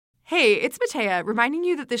Hey, it's Matea, reminding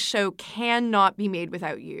you that this show cannot be made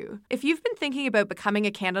without you. If you've been thinking about becoming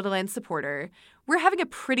a Canadaland supporter, we're having a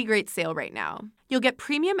pretty great sale right now. You'll get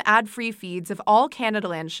premium ad-free feeds of all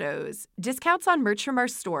Canadaland shows, discounts on merch from our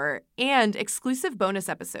store, and exclusive bonus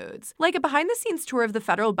episodes, like a behind-the-scenes tour of the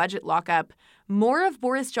federal budget lockup, more of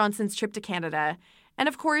Boris Johnson's trip to Canada, and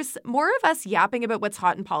of course, more of us yapping about what's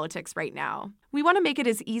hot in politics right now. We want to make it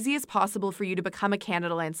as easy as possible for you to become a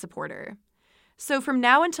Canadaland supporter. So from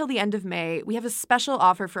now until the end of May, we have a special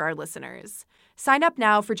offer for our listeners. Sign up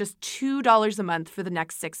now for just $2 a month for the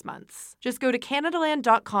next 6 months. Just go to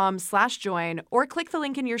canadaland.com/join or click the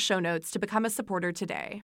link in your show notes to become a supporter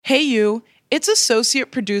today. Hey you, it's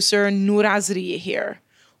associate producer Noor Azriya here.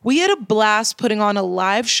 We had a blast putting on a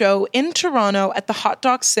live show in Toronto at the Hot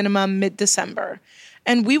Doc Cinema mid-December,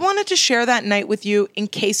 and we wanted to share that night with you in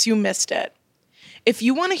case you missed it. If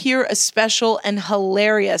you want to hear a special and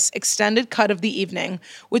hilarious extended cut of the evening,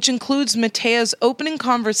 which includes Matea's opening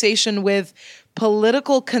conversation with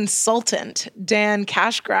political consultant Dan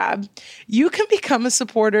Cashgrab, you can become a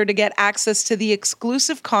supporter to get access to the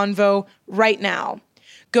exclusive convo right now.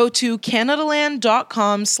 Go to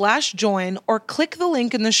canadaland.com/join or click the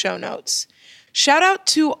link in the show notes. Shout out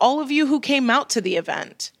to all of you who came out to the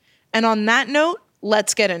event. And on that note,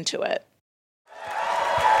 let's get into it.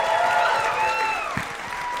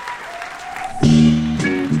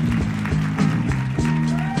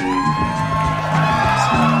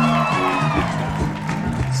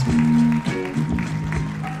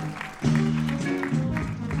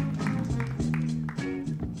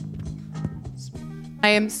 I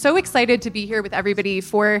am so excited to be here with everybody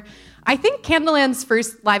for, I think, Canadaland's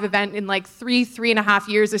first live event in like three and a half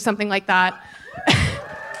years or something like that.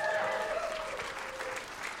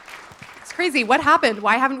 It's crazy. What happened?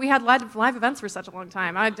 Why haven't we had live events for such a long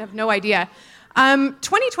time? I have no idea.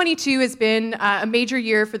 2022 has been a major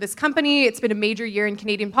year for this company. It's been a major year in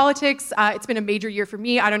Canadian politics. It's been a major year for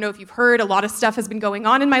me. I don't know if you've heard, a lot of stuff has been going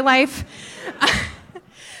on in my life.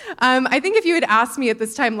 I think if you had asked me at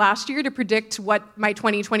this time last year to predict what my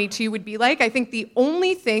 2022 would be like, I think the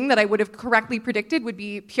only thing that I would have correctly predicted would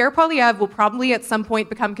be Pierre Poilievre will probably at some point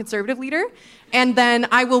become Conservative leader, and then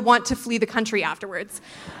I will want to flee the country afterwards.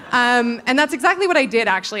 And that's exactly what I did,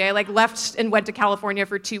 actually. I left and went to California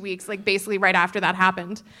for 2 weeks, basically right after that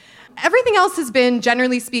happened. Everything else has been,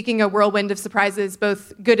 generally speaking, a whirlwind of surprises,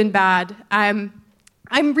 both good and bad.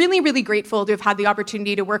 I'm really, really grateful to have had the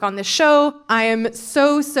opportunity to work on this show. I am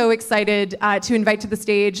so excited to invite to the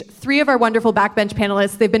stage 3 of our wonderful Backbench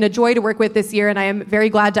panelists. They've been a joy to work with this year, and I am very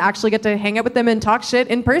glad to actually get to hang out with them and talk shit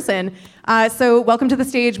in person. So welcome to the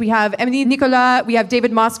stage. We have Émilie Nicolas, we have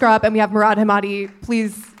David Moskrop, and we have Murad Hamadi.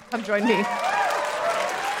 Please come join me.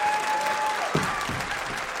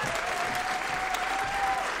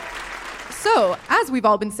 So, as we've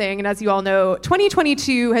all been saying, and as you all know,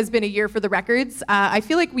 2022 has been a year for the records. I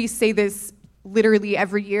feel like we say this literally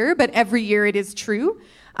every year, but every year it is true.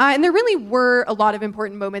 And there really were a lot of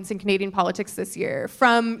important moments in Canadian politics this year,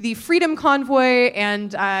 from the Freedom Convoy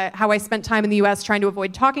and how I spent time in the US trying to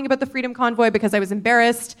avoid talking about the Freedom Convoy because I was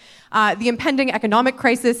embarrassed, the impending economic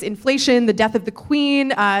crisis, inflation, the death of the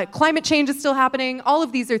Queen, climate change is still happening. All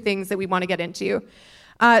of these are things that we want to get into.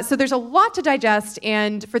 So there's a lot to digest,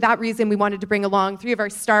 and for that reason, we wanted to bring along 3 of our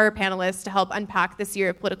star panelists to help unpack this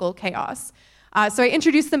year of political chaos. So I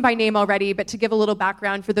introduced them by name already, but to give a little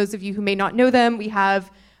background for those of you who may not know them, we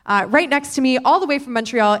have right next to me, all the way from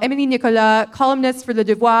Montreal, Émilie Nicolas, columnist for Le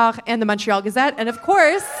Devoir and the Montreal Gazette, and of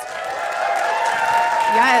course,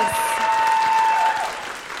 yes,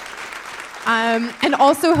 and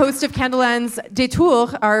also host of Canadaland's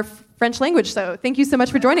Détour, our French language show. Thank you so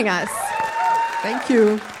much for joining us. Thank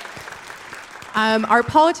you. Our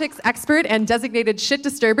politics expert and designated shit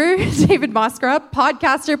disturber, David Moskrop,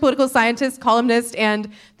 podcaster, political scientist, columnist, and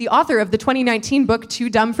the author of the 2019 book, Too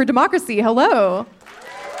Dumb for Democracy. Hello.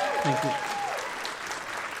 Thank you.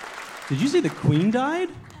 Did you say the Queen died?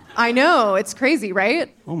 I know, it's crazy,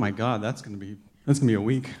 right? Oh my God, that's gonna be a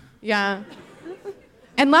week. Yeah.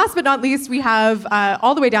 And last but not least, we have,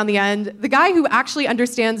 all the way down the end, the guy who actually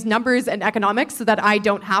understands numbers and economics so that I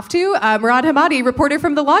don't have to, Murad Hamadi, reporter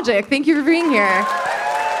from The Logic. Thank you for being here.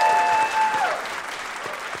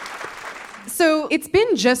 So it's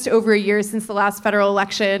been just over a year since the last federal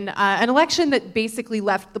election, an election that basically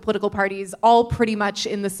left the political parties all pretty much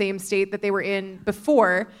in the same state that they were in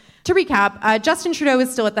before. To recap, Justin Trudeau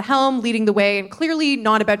is still at the helm, leading the way, and clearly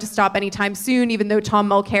not about to stop anytime soon, even though Tom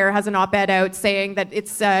Mulcair has an op-ed out saying that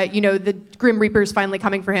it's, the Grim Reaper's finally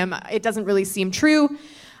coming for him. It doesn't really seem true.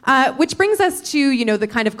 Which brings us to, the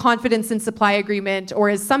kind of confidence and supply agreement, or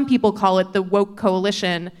as some people call it, the woke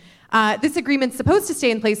coalition, This agreement's supposed to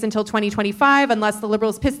stay in place until 2025 unless the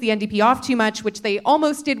Liberals piss the NDP off too much, which they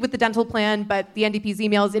almost did with the dental plan, but the NDP's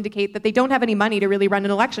emails indicate that they don't have any money to really run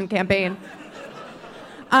an election campaign.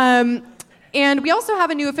 And we also have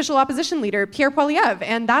a new official opposition leader, Pierre Poilievre,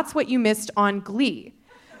 and that's what you missed on Glee.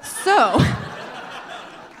 So,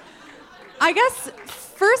 I guess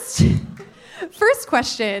first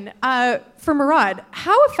question, for Murad,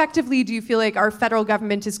 how effectively do you feel like our federal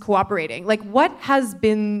government is cooperating? Like,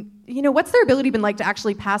 what's their ability been like to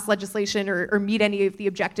actually pass legislation or meet any of the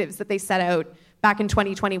objectives that they set out back in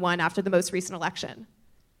 2021 after the most recent election?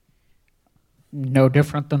 No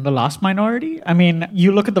different than the last minority. I mean,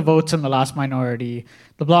 you look at the votes in the last minority,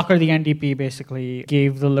 the Bloc or the NDP basically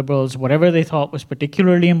gave the Liberals whatever they thought was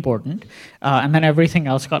particularly important, and then everything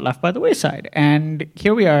else got left by the wayside. And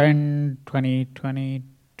here we are in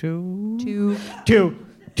 2022?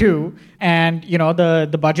 Two. And,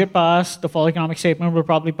 the budget passed, the fall economic statement will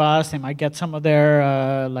probably pass. They might get some of their,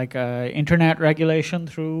 internet regulation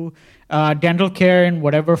through. Dental care in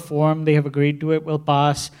whatever form they have agreed to it will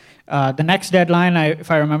pass. The next deadline, if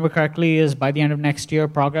I remember correctly, is by the end of next year,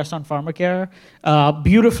 progress on pharmacare.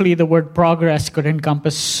 Beautifully, the word progress could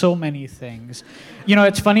encompass so many things.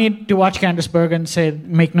 It's funny to watch Candice Bergen say,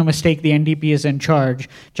 make no mistake, the NDP is in charge.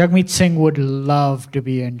 Jagmeet Singh would love to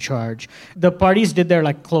be in charge. The parties did their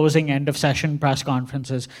closing end of session press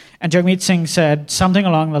conferences, and Jagmeet Singh said something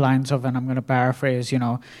along the lines of, and I'm going to paraphrase,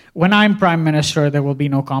 when I'm prime minister, there will be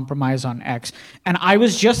no compromise on X. And I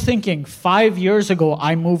was just thinking, 5 years ago,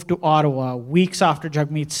 I moved to Ottawa weeks after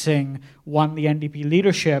Jagmeet Singh won the NDP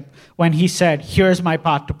leadership when he said, here's my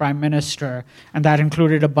path to prime minister, and that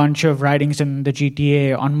included a bunch of ridings in the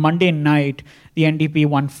GTA. On Monday night, the NDP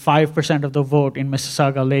won 5% of the vote in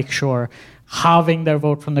Mississauga Lakeshore, halving their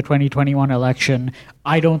vote from the 2021 election.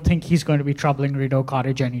 I don't think he's going to be troubling Rideau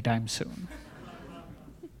Cottage anytime soon.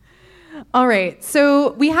 All right,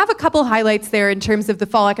 so we have a couple highlights there in terms of the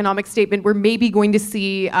fall economic statement. We're maybe going to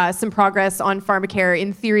see some progress on pharmacare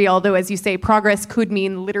in theory, although, as you say, progress could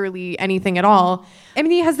mean literally anything at all.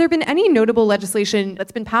 Emily, has there been any notable legislation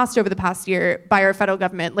that's been passed over the past year by our federal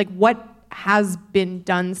government? Like, what has been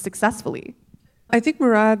done successfully? I think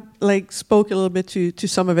Murad spoke a little bit to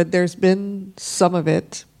some of it. There's been some of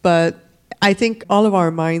it, but I think all of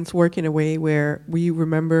our minds work in a way where we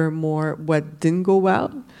remember more what didn't go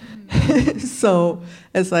well. So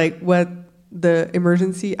it's what the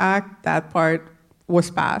Emergency Act, that part was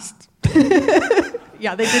passed.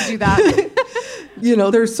 Yeah, they did do that.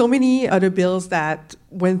 There's so many other bills that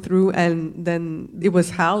went through and then it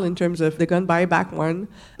was hell in terms of the gun buyback one.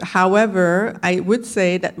 However, I would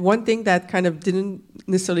say that one thing that kind of didn't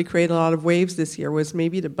necessarily create a lot of waves this year was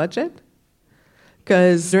maybe the budget.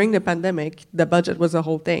 Because during the pandemic, the budget was a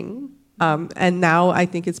whole thing. And now I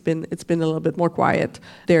think it's been a little bit more quiet.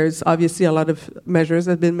 There's obviously a lot of measures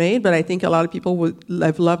that have been made, but I think a lot of people would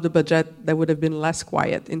have loved a budget that would have been less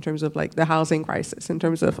quiet in terms of the housing crisis, in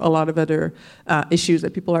terms of a lot of other issues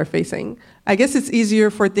that people are facing. I guess it's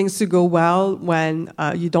easier for things to go well when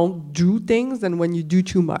you don't do things than when you do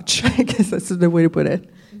too much. I guess that's the way to put it.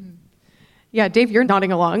 Mm-hmm. Yeah, Dave, you're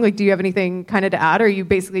nodding along. Do you have anything kind of to add, or are you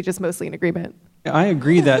basically just mostly in agreement? I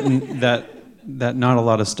agree that not a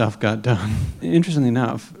lot of stuff got done. Interestingly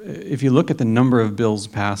enough, if you look at the number of bills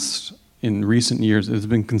passed in recent years, it's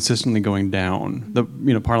been consistently going down.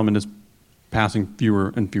 Parliament is passing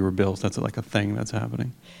fewer and fewer bills. That's a thing that's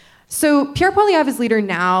happening. So Pierre Poilievre is leader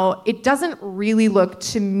now. It doesn't really look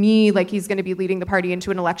to me like he's going to be leading the party into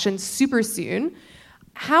an election super soon.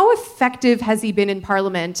 How effective has he been in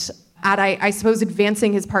Parliament at, I suppose,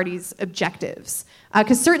 advancing his party's objectives?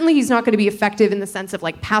 Because certainly he's not going to be effective in the sense of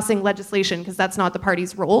passing legislation, because that's not the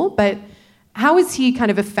party's role. But how has he kind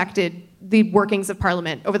of affected the workings of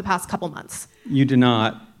Parliament over the past couple months? You do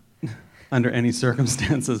not, under any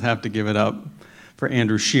circumstances, have to give it up for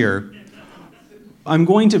Andrew Scheer. I'm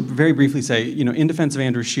going to very briefly say, in defense of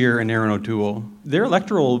Andrew Scheer and Erin O'Toole, their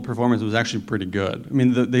electoral performance was actually pretty good. I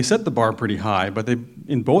mean, they set the bar pretty high, but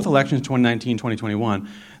in both elections, 2019, 2021,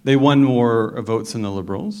 they won more votes than the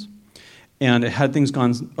Liberals. And had things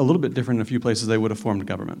gone a little bit different in a few places, they would have formed a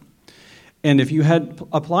government. And if you had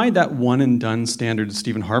applied that one-and-done standard to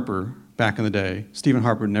Stephen Harper back in the day, Stephen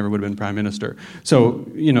Harper never would have been prime minister. So,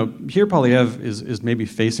 here Poilievre is maybe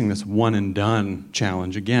facing this one-and-done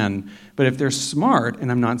challenge again. But if they're smart,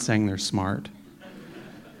 and I'm not saying they're smart.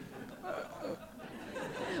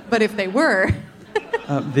 But if they were...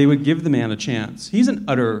 they would give the man a chance. He's an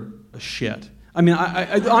utter shit. I mean,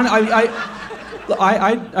 I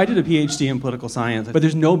did a PhD in political science, but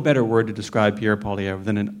there's no better word to describe Pierre Poilievre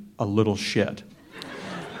than a little shit.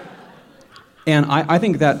 And I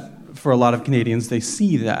think that for a lot of Canadians, they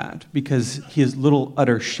see that because his little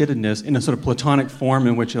utter shittedness in a sort of platonic form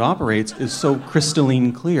in which it operates is so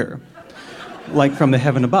crystalline clear, like from the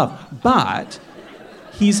heaven above. But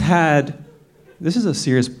he's had, this is a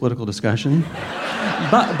serious political discussion,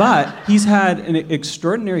 but he's had an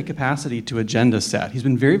extraordinary capacity to agenda set. He's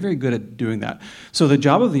been very, very good at doing that. So the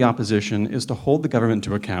job of the opposition is to hold the government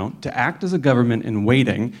to account, to act as a government in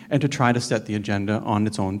waiting, and to try to set the agenda on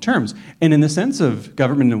its own terms. And in the sense of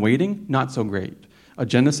government in waiting, not so great.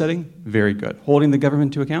 Agenda setting, very good. Holding the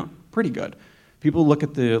government to account, pretty good. People look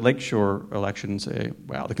at the Lakeshore election and say,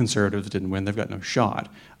 well, the Conservatives didn't win, they've got no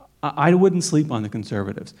shot. I wouldn't sleep on the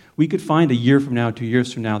Conservatives. We could find a year from now, 2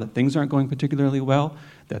 years from now, that things aren't going particularly well,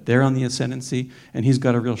 that they're on the ascendancy, and he's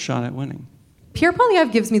got a real shot at winning. Pierre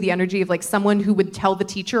Poilievre gives me the energy of like someone who would tell the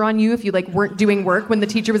teacher on you if you like weren't doing work when the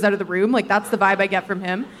teacher was out of the room. Like that's the vibe I get from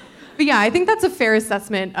him. But yeah, I think that's a fair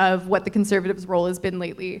assessment of what the Conservatives' role has been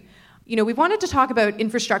lately. You know, we've wanted to talk about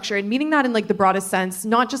infrastructure and meaning that in like the broadest sense,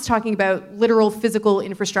 not just talking about literal physical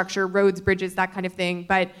infrastructure, roads, bridges, that kind of thing,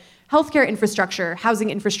 but healthcare infrastructure, housing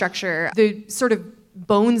infrastructure, the sort of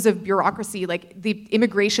bones of bureaucracy, like the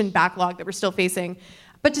immigration backlog that we're still facing.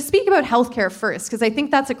 But to speak about healthcare first, because I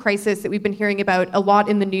think that's a crisis that we've been hearing about a lot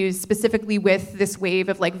in the news, specifically with this wave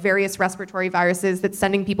of like various respiratory viruses that's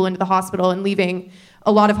sending people into the hospital and leaving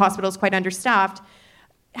a lot of hospitals quite understaffed.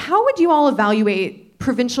 How would you all evaluate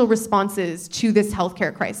provincial responses to this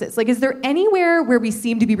healthcare crisis? Like, is there anywhere where we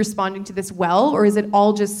seem to be responding to this well, or is it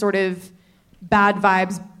all just sort of bad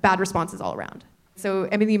vibes, bad responses all around? So,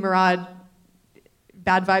 Emily Murad,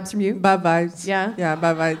 bad vibes from you? Bad vibes. Yeah? Yeah,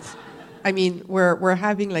 bad vibes. I mean, we're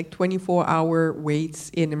having like 24-hour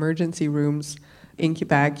waits in emergency rooms in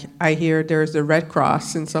Quebec. I hear there's the Red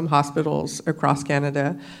Cross in some hospitals across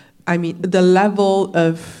Canada. I mean, the level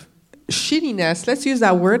of shittiness, let's use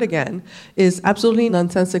that word again, is absolutely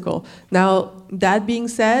nonsensical. Now, that being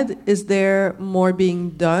said, is there more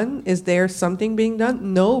being done? Is there something being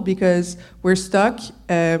done? No, because we're stuck,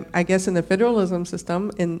 I guess, in the federalism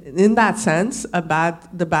system, in that sense,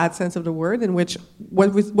 the bad sense of the word, in which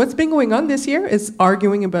what's been going on this year is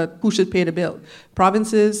arguing about who should pay the bill.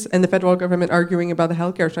 Provinces and the federal government arguing about the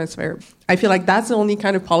healthcare transfer. I feel like that's the only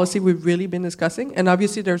kind of policy we've really been discussing. And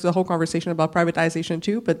obviously, there's a whole conversation about privatization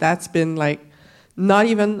too, but that's been like not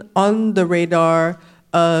even on the radar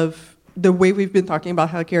of the way we've been talking about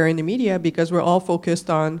healthcare in the media, because we're all focused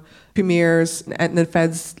on premiers and the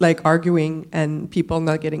feds like arguing and people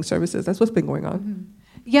not getting services. That's what's been going on. Mm-hmm.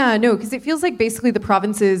 Yeah, no, because it feels like basically the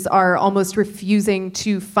provinces are almost refusing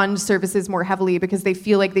to fund services more heavily because they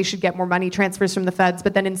feel like they should get more money transfers from the feds,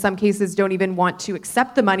 but then in some cases don't even want to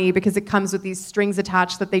accept the money because it comes with these strings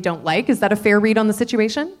attached that they don't like. Is that a fair read on the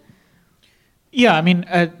situation? Yeah, I mean,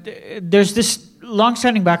 there's this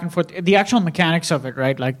long-standing back and forth. The actual mechanics of it,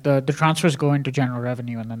 right? Like the transfers go into general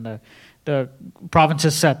revenue, and then the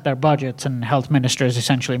provinces set their budgets, and health ministers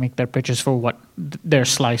essentially make their pitches for what their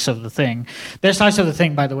slice of the thing. Their slice of the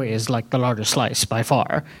thing, by the way, is like the largest slice by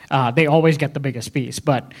far. They always get the biggest piece,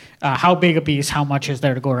 but how big a piece, how much is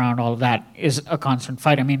there to go around, all of that is a constant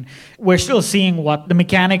fight. I mean, we're still seeing what the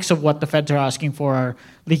mechanics of what the feds are asking for are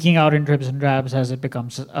leaking out in dribs and drabs as it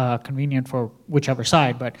becomes convenient for whichever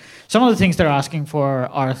side. But some of the things they're asking for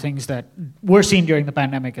are things that we're seeing during the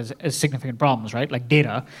pandemic as significant problems, right? Like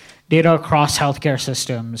data across healthcare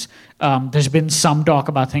systems. There's been some talk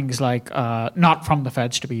about things like, not from the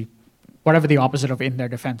feds to be whatever the opposite of in their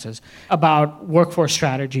defenses, about workforce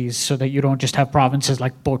strategies so that you don't just have provinces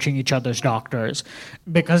like poaching each other's doctors.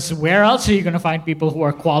 Because where else are you going to find people who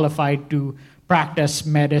are qualified to practice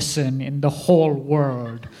medicine in the whole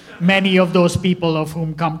world? Many of those people of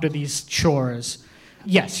whom come to these shores.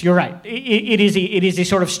 Yes, you're right. It is a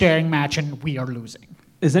sort of staring match, and we are losing.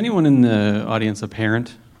 Is anyone in the audience a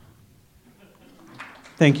parent?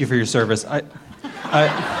 Thank you for your service.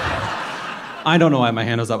 I don't know why my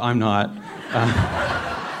hand was up. I'm not.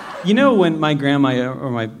 You know, when my grandma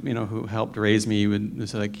or my, who helped raise me would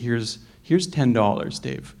say, like, here's $10,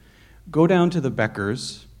 Dave. Go down to the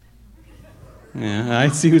Beckers. Yeah, I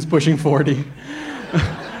see who's pushing 40. Here's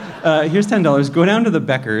 $10. Go down to the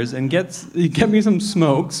Beckers and get me some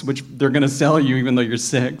smokes, which they're going to sell you even though you're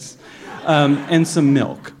 6, and some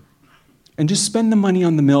milk. And just spend the money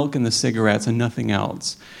on the milk and the cigarettes and nothing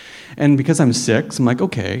else. And because I'm 6, I'm like,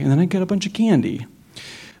 okay, and then I get a bunch of candy.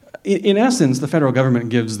 In essence, the federal government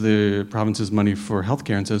gives the provinces money for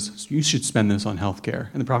healthcare and says, you should spend this on healthcare.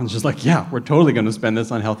 And the province is just like, yeah, we're totally going to spend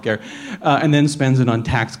this on healthcare. And then spends it on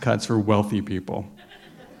tax cuts for wealthy people.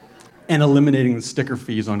 And eliminating the sticker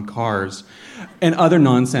fees on cars and other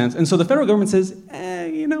nonsense. And so the federal government says,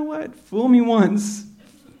 you know what, fool me once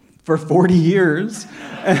for 40 years.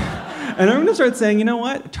 And I'm going to start saying, you know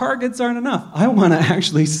what? Targets aren't enough. I want to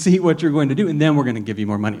actually see what you're going to do, and then we're going to give you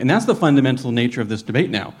more money. And that's the fundamental nature of this debate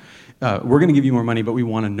now. We're going to give you more money, but we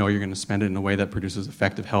want to know you're going to spend it in a way that produces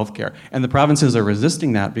effective health care. And the provinces are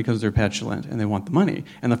resisting that because they're petulant and they want the money.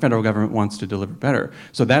 And the federal government wants to deliver better.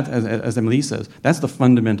 So that, as Emily says, that's the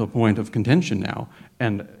fundamental point of contention now.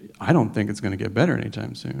 And I don't think it's going to get better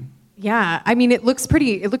anytime soon. Yeah, I mean, it looks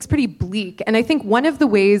pretty bleak. And I think one of the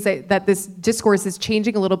ways that this discourse is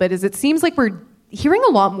changing a little bit is it seems like we're hearing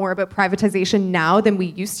a lot more about privatization now than we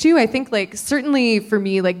used to. I think, like, certainly for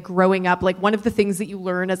me, like, growing up, like, one of the things that you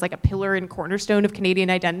learn as, like, a pillar and cornerstone of Canadian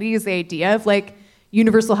identity is the idea of, like,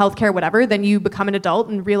 universal healthcare, whatever. Then you become an adult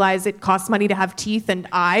and realize it costs money to have teeth and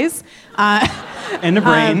eyes. And a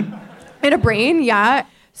brain. And a brain, yeah.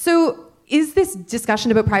 So is this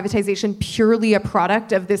discussion about privatization purely a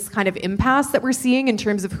product of this kind of impasse that we're seeing in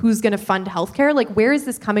terms of who's going to fund healthcare? Like, where is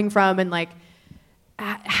this coming from? And, like,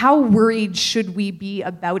 how worried should we be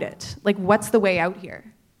about it? Like, what's the way out here?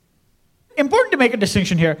 Important to make a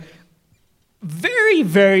distinction here. Very,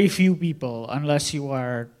 very few people, unless you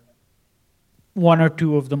are one or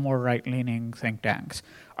two of the more right-leaning think tanks,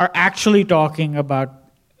 are actually talking about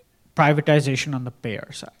privatization on the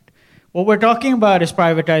payer side. What we're talking about is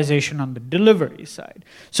privatization on the delivery side.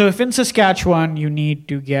 So if in Saskatchewan you need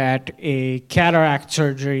to get a cataract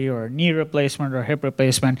surgery or a knee replacement or hip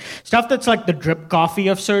replacement, stuff that's like the drip coffee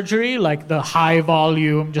of surgery, like the high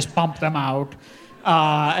volume, just pump them out,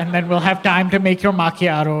 and then we'll have time to make your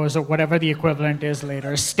macchiatos or whatever the equivalent is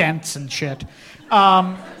later, stents and shit.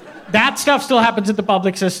 That stuff still happens in the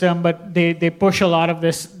public system, but they push a lot of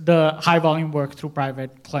the high volume work through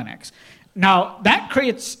private clinics. Now, that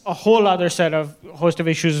creates a whole other host of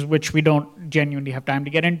issues which we don't genuinely have time to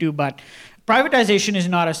get into, but privatization is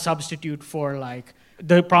not a substitute for, like,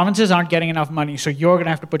 the provinces aren't getting enough money, so you're going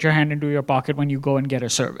to have to put your hand into your pocket when you go and get a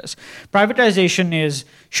service. Privatization is,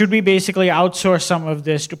 should we basically outsource some of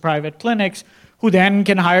this to private clinics, who then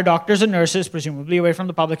can hire doctors and nurses, presumably away from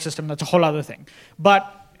the public system? That's a whole other thing.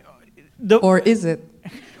 Or is it?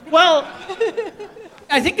 Well,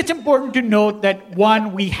 I think it's important to note that,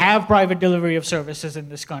 one, we have private delivery of services in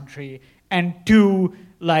this country, and two,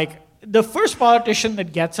 like, the first politician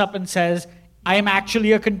that gets up and says, I am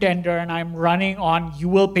actually a contender and I'm running on you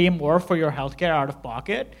will pay more for your healthcare out of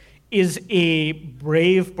pocket, is a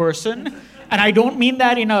brave person. And I don't mean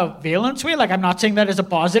that in a valence way, like, I'm not saying that as a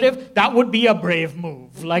positive. That would be a brave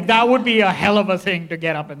move. Like, that would be a hell of a thing to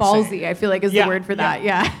get up and say. Ballsy, I feel like, is the word for that,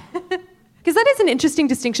 yeah. Because that is an interesting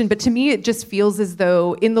distinction, but to me it just feels as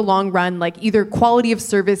though in the long run, like, either quality of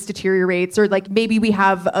service deteriorates, or, like, maybe we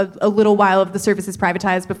have a little while of the services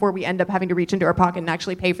privatized before we end up having to reach into our pocket and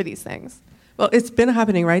actually pay for these things. Well, it's been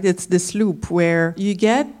happening, right? It's this loop where you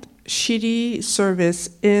get shitty service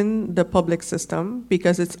in the public system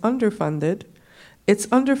because it's underfunded. It's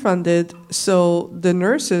underfunded, so the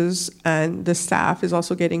nurses and the staff is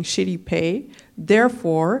also getting shitty pay.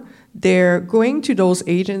 Therefore, they're going to those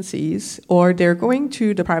agencies, or they're going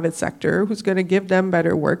to the private sector who's going to give them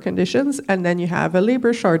better work conditions, and then you have a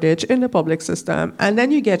labor shortage in the public system, and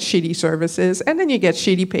then you get shitty services, and then you get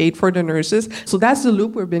shitty paid for the nurses. So that's the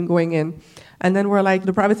loop we've been going in. And then we're like,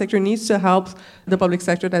 the private sector needs to help the public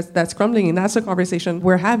sector that's crumbling, and that's a conversation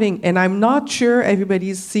we're having. And I'm not sure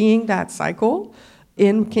everybody's seeing that cycle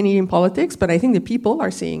in Canadian politics, but I think the people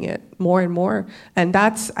are seeing it more and more. And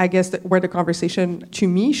that's, I guess, where the conversation, to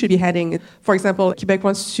me, should be heading. For example, Quebec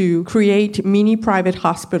wants to create mini private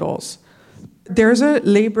hospitals. There's a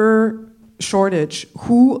labor shortage.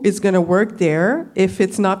 Who is going to work there if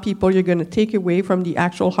it's not people you're going to take away from the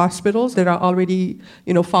actual hospitals that are already,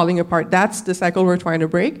 falling apart? That's the cycle we're trying to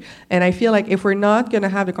break. And I feel like if we're not going to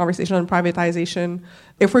have the conversation on privatization,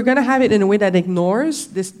 if we're going to have it in a way that ignores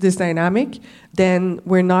this dynamic, then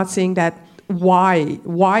we're not saying that.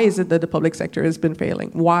 Why is it that the public sector has been failing?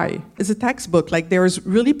 Why? It's a textbook. Like, there's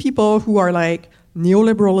really people who are like,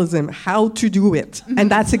 neoliberalism, how to do it.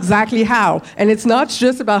 And that's exactly how. And it's not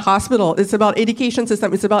just about hospital, it's about education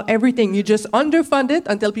system, it's about everything. You just underfund it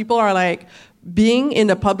until people are like, being in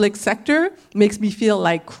the public sector makes me feel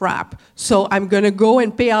like crap. So I'm going to go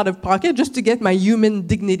and pay out of pocket just to get my human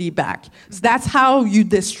dignity back. So that's how you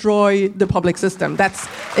destroy the public system. That's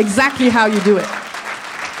exactly how you do it.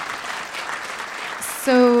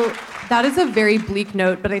 So that is a very bleak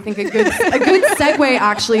note, but I think a good segue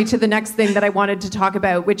actually to the next thing that I wanted to talk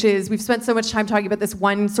about, which is we've spent so much time talking about this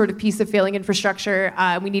one sort of piece of failing infrastructure.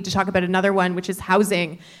 We need to talk about another one, which is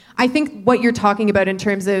housing. I think what you're talking about in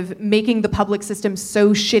terms of making the public system so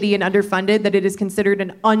shitty and underfunded that it is considered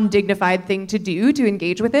an undignified thing to do to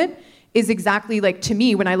engage with it is exactly, like, to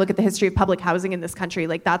me, when I look at the history of public housing in this country,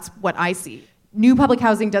 like, that's what I see. new public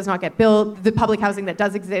housing does not get built. The public housing that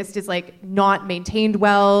does exist is like not maintained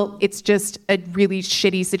well. It's just a really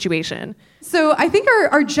shitty situation. So I think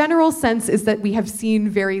our general sense is that we have seen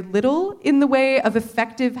very little in the way of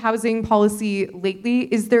effective housing policy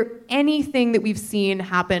lately. Is there anything that we've seen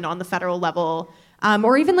happen on the federal level,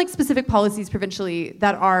 or even like specific policies provincially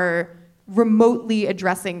that are remotely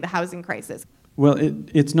addressing the housing crisis? Well,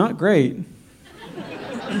 it's not great.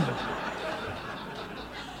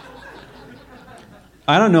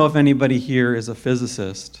 I don't know if anybody here is a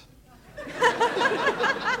physicist.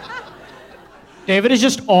 David is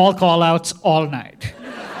just all call-outs all night.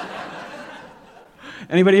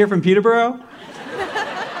 Anybody here from Peterborough?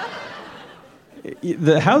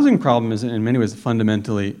 The housing problem is in many ways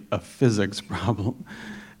fundamentally a physics problem.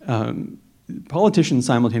 Politicians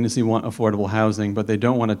simultaneously want affordable housing, but they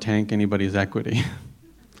don't want to tank anybody's equity.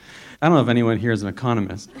 I don't know if anyone here is an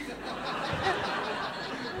economist.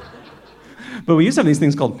 But we used to have these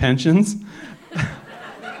things called pensions,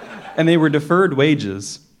 and they were deferred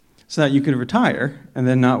wages so that you could retire and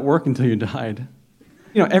then not work until you died.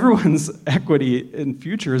 You know, everyone's equity in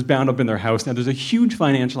future is bound up in their house. Now, there's a huge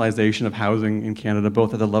financialization of housing in Canada,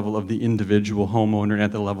 both at the level of the individual homeowner and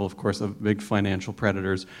at the level, of course, of big financial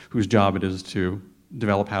predators whose job it is to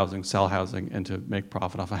develop housing, sell housing, and to make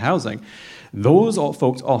profit off of housing. Those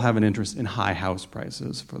folks all have an interest in high house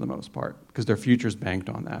prices for the most part because their future's banked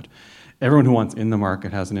on that. Everyone who wants in the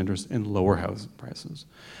market has an interest in lower house prices.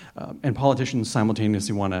 And politicians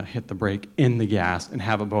simultaneously want to hit the brake in the gas and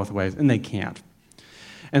have it both ways, and they can't.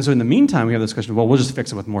 And so in the meantime, we have this question of, well, we'll just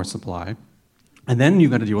fix it with more supply. And then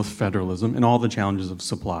you've got to deal with federalism and all the challenges of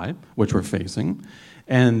supply, which we're facing.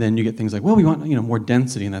 And then you get things like, well, we want more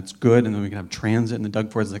density, and that's good, and then we can have transit. And the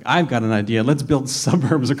Doug Ford's like, I've got an idea. Let's build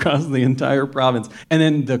suburbs across the entire province.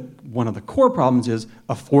 And then one of the core problems is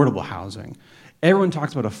affordable housing. Everyone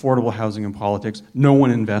talks about affordable housing in politics. No one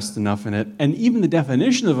invests enough in it. And even the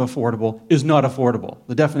definition of affordable is not affordable.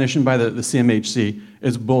 The definition by the CMHC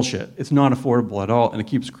is bullshit. It's not affordable at all, and it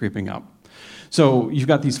keeps creeping up. So you've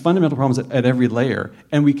got these fundamental problems at every layer,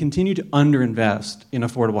 and we continue to underinvest in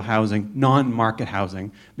affordable housing, non-market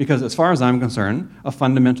housing, because as far as I'm concerned, a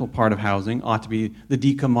fundamental part of housing ought to be the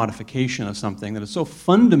decommodification of something that is so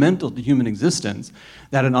fundamental to human existence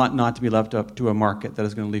that it ought not to be left up to a market that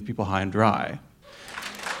is going to leave people high and dry.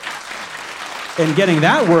 And getting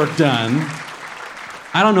that work done,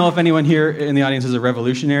 I don't know if anyone here in the audience is a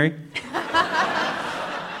revolutionary.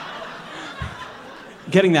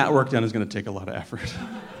 Getting that work done is going to take a lot of effort.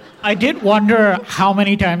 I did wonder how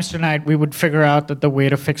many times tonight we would figure out that the way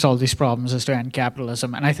to fix all these problems is to end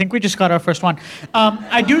capitalism, and I think we just got our first one.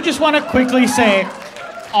 I do just want to quickly say,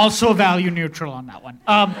 also value neutral on that one.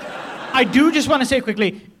 I do just want to say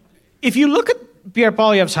quickly, if you look at Pierre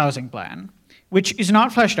Poilievre's housing plan, which is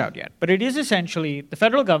not fleshed out yet, but it is essentially the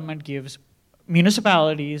federal government gives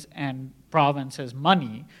municipalities and provinces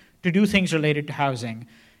money to do things related to housing.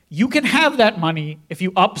 You can have that money if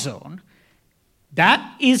you upzone.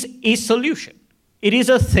 That is a solution. It is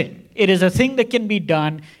a thing. It is a thing that can be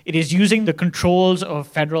done. It is using the controls of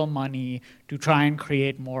federal money to try and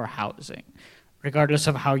create more housing. Regardless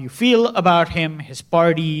of how you feel about him, his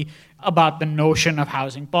party, about the notion of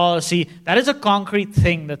housing policy, that is a concrete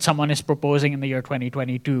thing that someone is proposing in the year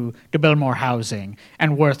 2022 to build more housing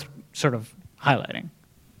and worth sort of highlighting.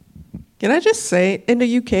 Can I just say, in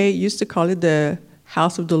the UK, you used to call it the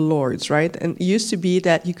House of the Lords, right? And it used to be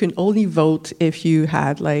that you can only vote if you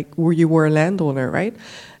had, where you were a landowner, right?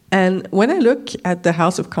 And when I look at the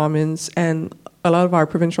House of Commons and a lot of our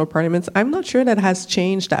provincial parliaments, I'm not sure that has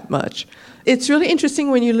changed that much. It's really interesting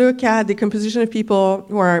when you look at the composition of people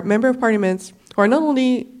who are member of parliaments, who are not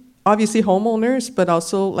only obviously homeowners, but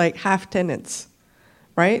also half tenants,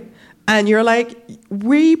 right? And you're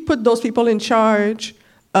we put those people in charge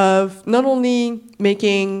of not only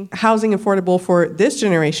making housing affordable for this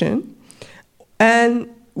generation, and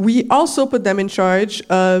we also put them in charge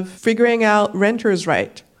of figuring out renters'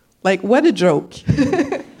 right. What a joke.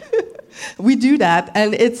 We do that,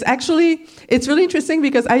 and it's really interesting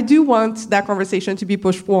because I do want that conversation to be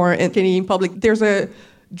pushed more in Canadian public. There's a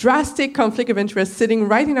drastic conflict of interest sitting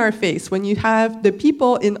right in our face when you have the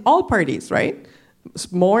people in all parties, right?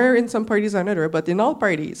 More in some parties than others, but in all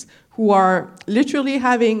parties, who are literally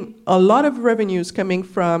having a lot of revenues coming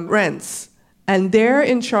from rents, and they're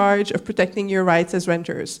in charge of protecting your rights as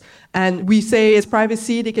renters. And we say it's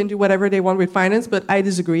privacy, they can do whatever they want with finance, but I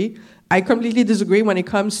disagree. I completely disagree when it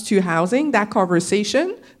comes to housing. That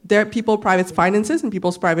conversation, their people's private finances and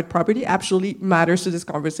people's private property absolutely matters to this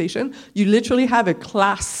conversation. You literally have a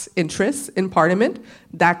class interest in Parliament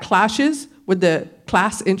that clashes with the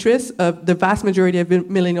class interests of the vast majority of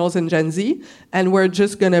millennials and Gen Z, and we're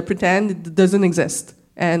just going to pretend it doesn't exist.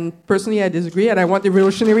 And personally, I disagree, and I want the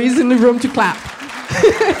revolutionaries in the room to clap.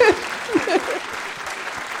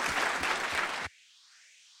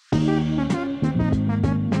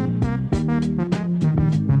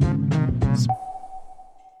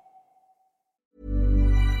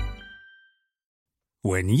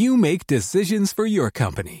 When you make decisions for your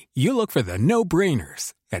company, you look for the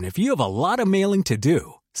no-brainers. And if you have a lot of mailing to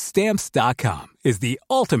do, Stamps.com is the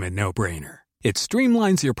ultimate no-brainer. It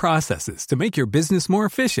streamlines your processes to make your business more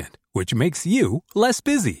efficient, which makes you less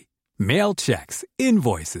busy. Mail checks,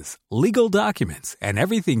 invoices, legal documents, and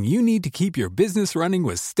everything you need to keep your business running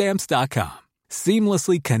with Stamps.com.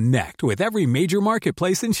 Seamlessly connect with every major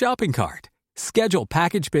marketplace and shopping cart. Schedule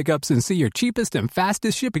package pickups and see your cheapest and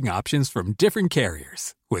fastest shipping options from different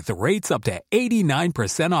carriers. With rates up to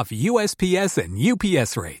 89% off USPS and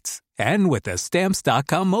UPS rates. And with the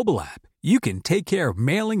Stamps.com mobile app, you can take care of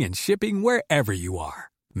mailing and shipping wherever you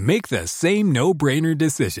are. Make the same no-brainer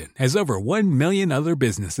decision as over 1 million other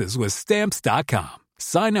businesses with Stamps.com.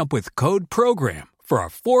 Sign up with code PROGRAM for a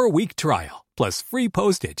 4-week trial, plus free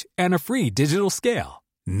postage and a free digital scale.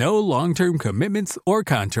 No long-term commitments or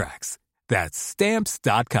contracts. That's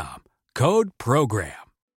Stamps.com. Code PROGRAM.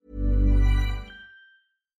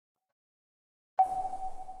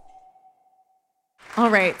 All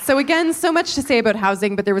right. So again, so much to say about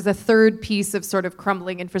housing, but there was a third piece of sort of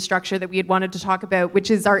crumbling infrastructure that we had wanted to talk about, which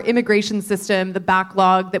is our immigration system, the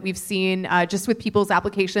backlog that we've seen just with people's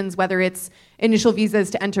applications, whether it's initial visas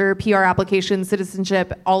to enter, PR applications,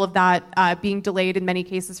 citizenship, all of that being delayed in many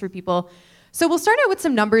cases for people. So we'll start out with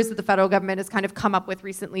some numbers that the federal government has kind of come up with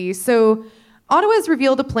recently. So Ottawa has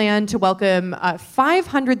revealed a plan to welcome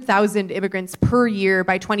 500,000 immigrants per year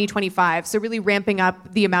by 2025, so really ramping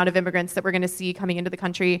up the amount of immigrants that we're going to see coming into the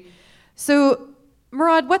country. So,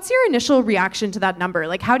 Murad, what's your initial reaction to that number?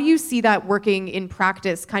 Like, how do you see that working in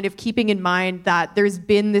practice, kind of keeping in mind that there's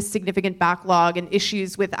been this significant backlog and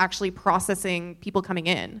issues with actually processing people coming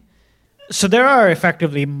in? So there are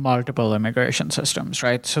effectively multiple immigration systems,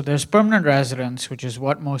 right? So there's permanent residence, which is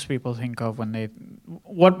what most people think of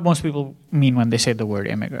what most people mean when they say the word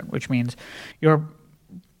immigrant, which means you're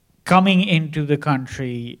coming into the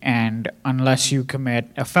country, and unless you commit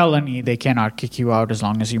a felony, they cannot kick you out as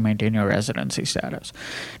long as you maintain your residency status.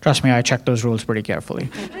 Trust me, I check those rules pretty carefully.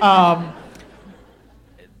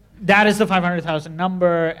 That is the 500,000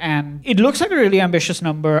 number, and it looks like a really ambitious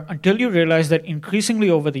number until you realize that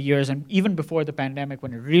increasingly over the years, and even before the pandemic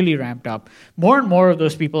when it really ramped up, more and more of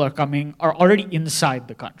those people are already inside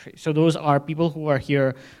the country. So those are people who are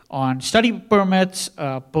here on study permits,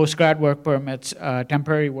 post-grad work permits,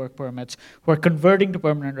 temporary work permits, who are converting to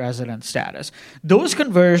permanent resident status. Those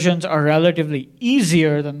conversions are relatively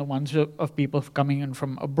easier than the ones of people coming in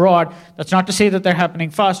from abroad. That's not to say that they're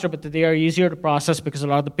happening faster, but that they are easier to process because a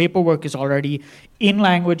lot of the paperwork is already in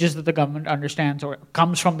languages that the government understands or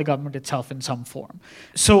comes from the government itself in some form.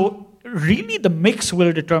 So really the mix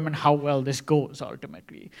will determine how well this goes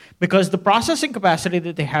ultimately. Because the processing capacity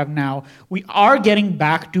that they have now, we are getting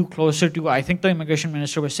back to closer to, I think the immigration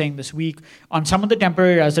minister was saying this week, on some of the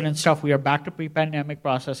temporary resident stuff, we are back to pre-pandemic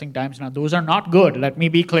processing times. Now, those are not good, let me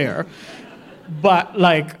be clear. But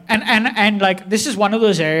this is one of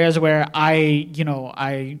those areas where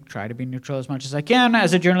I try to be neutral as much as I can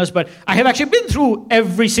as a journalist, but I have actually been through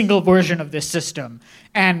every single version of this system,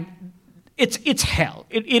 and it's hell.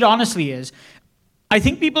 It honestly is. I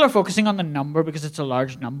think people are focusing on the number because it's a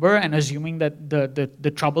large number and assuming that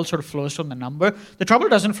the trouble sort of flows from the number. The trouble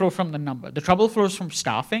doesn't flow from the number. The trouble flows from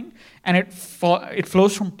staffing, and it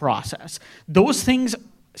flows from process. Those things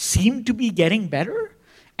seem to be getting better.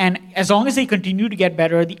 And as long as they continue to get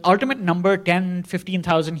better, the ultimate number, 10,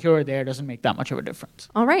 15,000 here or there, doesn't make that much of a difference.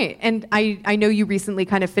 All right. And I know you recently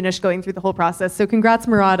kind of finished going through the whole process. So congrats,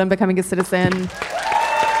 Murad, on becoming a citizen.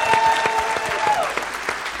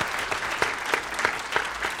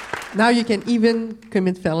 Now you can even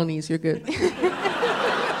commit felonies. You're good.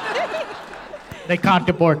 They can't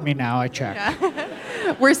deport me now, I checked.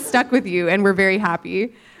 Yeah. We're stuck with you, and we're very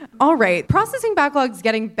happy. All right, processing backlogs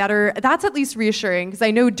getting better. That's at least reassuring, because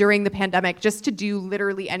I know during the pandemic, just to do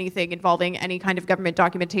literally anything involving any kind of government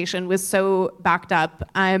documentation was so backed up.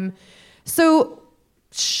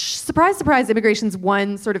 Surprise, surprise, immigration's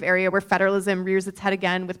one sort of area where federalism rears its head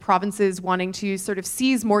again, with provinces wanting to sort of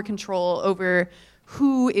seize more control over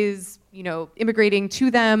who is, immigrating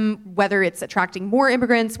to them, whether it's attracting more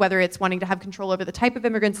immigrants, whether it's wanting to have control over the type of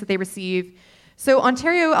immigrants that they receive. So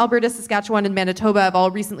Ontario, Alberta, Saskatchewan, and Manitoba have all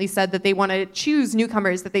recently said that they want to choose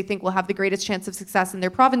newcomers that they think will have the greatest chance of success in their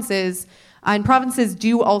provinces. And provinces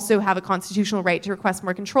do also have a constitutional right to request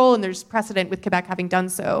more control, and there's precedent with Quebec having done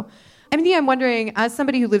so. Emily, I'm wondering, as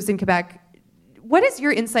somebody who lives in Quebec, what is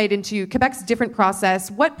your insight into Quebec's different process?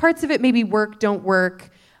 What parts of it maybe work, don't work?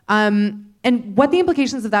 And what the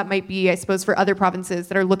implications of that might be, I suppose, for other provinces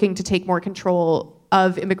that are looking to take more control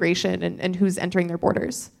of immigration and who's entering their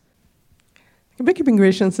borders? The Quebec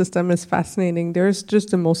immigration system is fascinating. There's just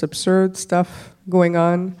the most absurd stuff going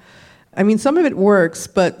on. I mean, some of it works,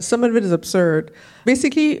 but some of it is absurd.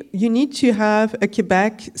 Basically, you need to have a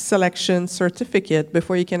Quebec selection certificate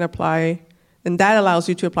before you can apply, and that allows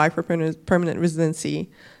you to apply for permanent residency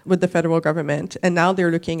with the federal government. And now they're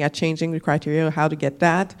looking at changing the criteria of how to get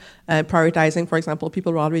that, prioritizing, for example,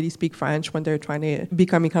 people who already speak French when they're trying to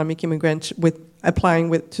become economic immigrants with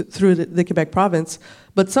applying through the Quebec province.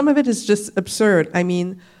 But some of it is just absurd. I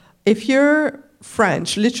mean, if you're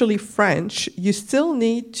French, literally French, you still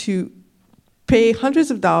need to pay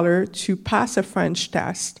hundreds of dollars to pass a French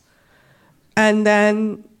test. And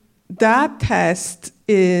then that test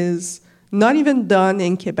is not even done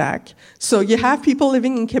in Quebec. So you have people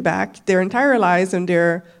living in Quebec their entire lives, and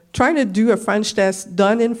they're trying to do a French test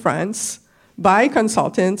done in France by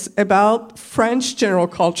consultants about French general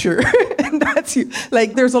culture. And that's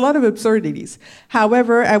like, there's a lot of absurdities.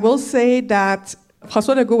 However, I will say that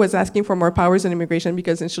François Legault was asking for more powers in immigration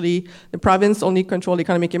because essentially the province only controlled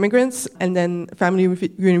economic immigrants, and then family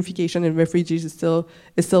reunification and refugees is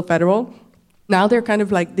still federal. Now they're kind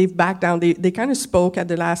of like, they've backed down. They kind of spoke at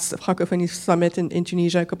the last Francophonie summit in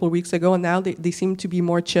Tunisia a couple of weeks ago, and now they seem to be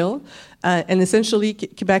more chill. And essentially,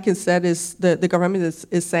 Quebec instead is, the government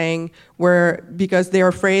is saying, because they're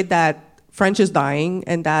afraid that French is dying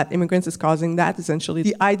and that immigrants is causing that, essentially.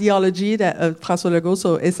 The ideology that of François Legault,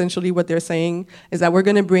 so essentially what they're saying is that we're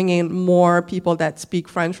going to bring in more people that speak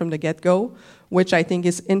French from the get-go, which I think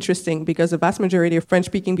is interesting because the vast majority of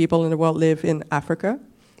French-speaking people in the world live in Africa.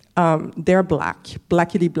 They're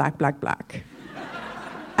blackity black.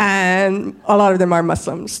 And a lot of them are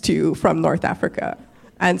Muslims too, from North Africa.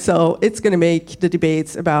 And so it's going to make the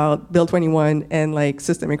debates about Bill 21 and like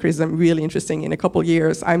systemic racism really interesting in a couple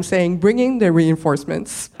years. I'm saying bring in the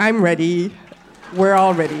reinforcements. I'm ready. We're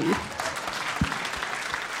all ready.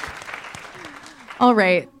 All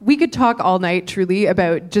right. We could talk all night, truly,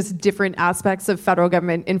 about just different aspects of federal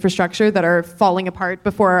government infrastructure that are falling apart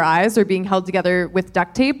before our eyes or being held together with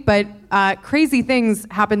duct tape. But crazy things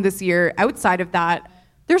happened this year outside of that.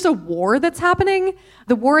 There's a war that's happening.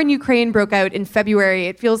 The war in Ukraine broke out in February.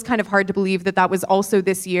 It feels kind of hard to believe that was also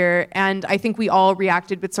this year. And I think we all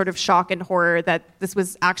reacted with sort of shock and horror that this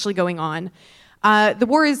was actually going on. The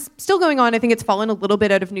war is still going on. I think it's fallen a little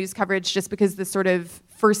bit out of news coverage just because the sort of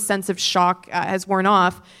first sense of shock has worn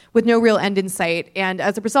off with no real end in sight. And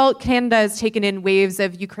as a result, Canada has taken in waves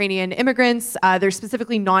of Ukrainian immigrants. They're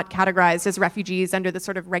specifically not categorized as refugees under the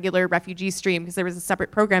sort of regular refugee stream because there was a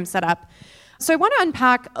separate program set up. So I want to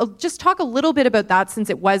unpack, just talk a little bit about that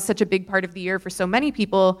since it was such a big part of the year for so many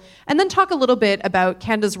people, and then talk a little bit about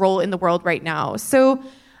Canada's role in the world right now. So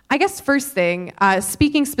I guess first thing,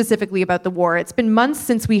 speaking specifically about the war, it's been months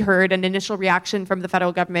since we heard an initial reaction from the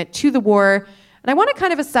federal government to the war, and I want to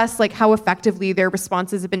kind of assess like how effectively their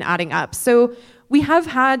responses have been adding up. So we have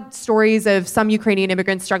had stories of some Ukrainian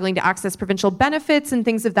immigrants struggling to access provincial benefits and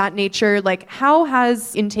things of that nature. Like, how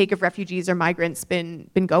has intake of refugees or migrants been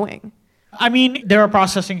going? I mean, there are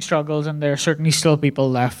processing struggles, and there are certainly still people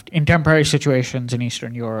left in temporary situations in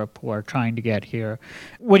Eastern Europe who are trying to get here.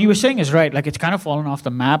 What you were saying is right. Like, it's kind of fallen off the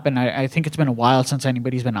map, and I think it's been a while since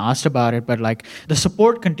anybody's been asked about it, but like, the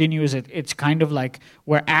support continues. It's kind of like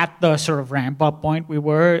we're at the sort of ramp-up point we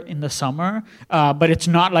were in the summer, but it's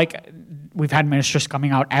not like we've had ministers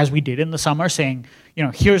coming out as we did in the summer saying, you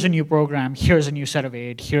know, here's a new program, here's a new set of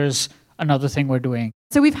aid, here's another thing we're doing.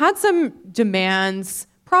 So we've had some demands,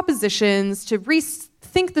 propositions to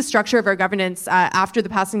rethink the structure of our governance after the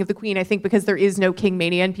passing of the Queen, I think because there is no King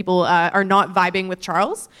mania and people are not vibing with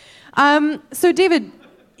Charles. So David,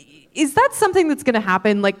 is that something that's going to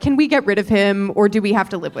happen? Like, can we get rid of him or do we have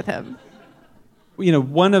to live with him? You know,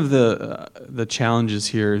 one of the challenges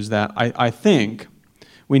here is that I think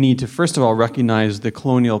we need to, first of all, recognize the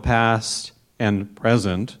colonial past and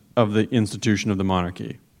present of the institution of the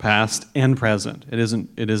monarchy. Past and present. It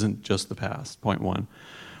isn't just the past, point one.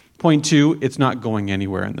 Point two, it's not going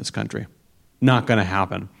anywhere in this country. Not going to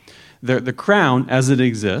happen. The crown, as it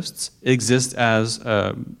exists as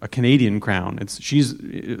a Canadian crown. She's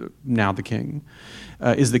now the king,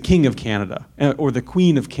 is the king of Canada, or the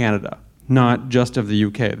queen of Canada, not just of the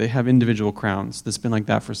UK. They have individual crowns. That's been like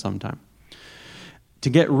that for some time. To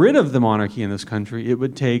get rid of the monarchy in this country, it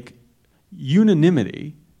would take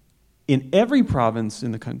unanimity in every province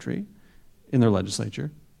in the country, in their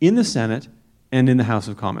legislature, in the Senate, and in the House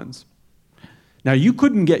of Commons. Now, you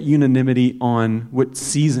couldn't get unanimity on what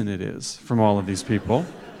season it is from all of these people.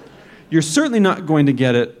 You're certainly not going to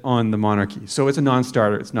get it on the monarchy. So it's a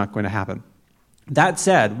non-starter. It's not going to happen. That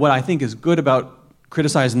said, what I think is good about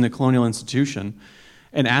criticizing the colonial institution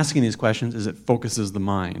and asking these questions is it focuses the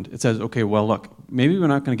mind. It says, okay, well, look, maybe we're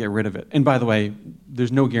not going to get rid of it. And by the way,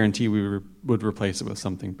 there's no guarantee we would replace it with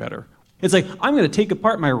something better. It's like, I'm going to take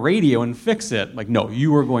apart my radio and fix it. Like, no,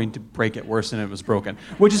 you are going to break it worse than it was broken,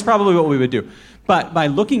 which is probably what we would do. But by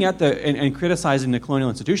looking at and criticizing the colonial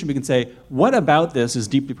institution, we can say, what about this is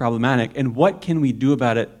deeply problematic, and what can we do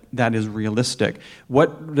about it that is realistic?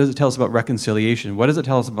 What does it tell us about reconciliation? What does it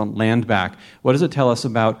tell us about land back? What does it tell us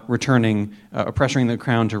about returning, pressuring the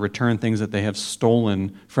crown to return things that they have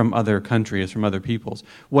stolen from other countries, from other peoples?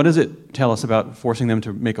 What does it tell us about forcing them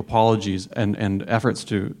to make apologies and efforts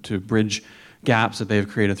to bridge gaps that they have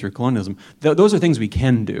created through colonialism? Those are things we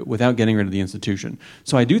can do without getting rid of the institution.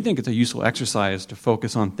 So I do think it's a useful exercise to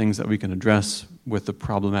focus on things that we can address with the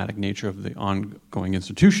problematic nature of the ongoing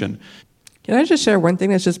institution. Can I just share one thing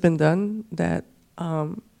that's just been done that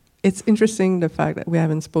it's interesting, the fact that we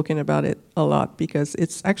haven't spoken about it a lot, because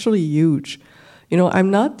it's actually huge. You know, I'm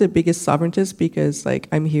not the biggest sovereigntist because, like,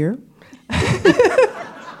 I'm here.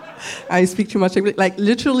 I speak too much English. Like,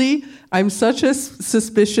 literally, I'm such a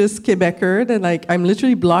suspicious Quebecer that, like, I'm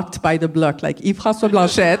literally blocked by the bloc. Like, Yves-François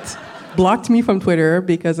Blanchet blocked me from Twitter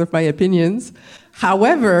because of my opinions.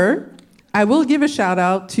 However, I will give a shout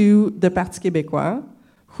out to the Parti Québécois,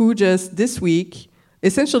 who just this week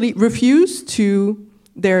essentially refused to.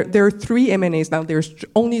 There are 3 MNAs now. There's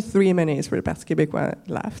only 3 MNAs for the Parti Québécois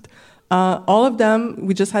left. All of them,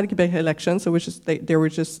 we just had a Quebec election, so they were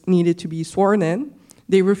just needed to be sworn in.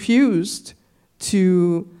 They refused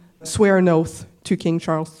to swear an oath to King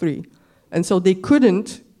Charles III. And so they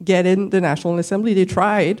couldn't get in the National Assembly. They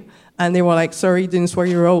tried, and they were like, sorry, you didn't swear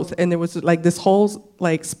your oath. And there was like this whole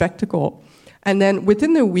like spectacle. And then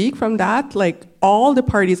within a week from that, like all the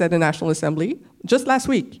parties at the National Assembly, just last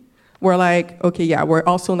week, were like, okay, yeah, we're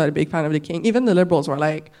also not a big fan of the king. Even the Liberals were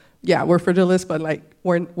like, yeah, we're federalists, but like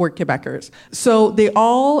we're Quebecers. So they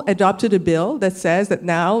all adopted a bill that says that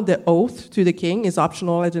now the oath to the king is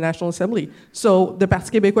optional at the National Assembly. So the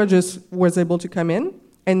Parti Québécois just was able to come in,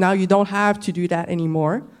 and now you don't have to do that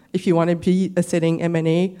anymore if you want to be a sitting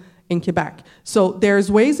MNA in Quebec. So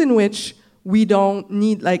there's ways in which we don't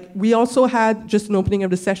need, like, we also had just an opening of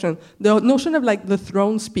the session, the notion of like the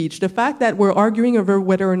throne speech, the fact that we're arguing over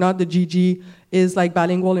whether or not the GG is like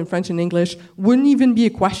bilingual in French and English wouldn't even be a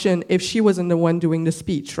question if she wasn't the one doing the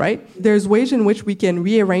speech, right? There's ways in which we can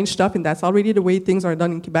rearrange stuff, and that's already the way things are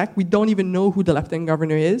done in Quebec. We don't even know who the lieutenant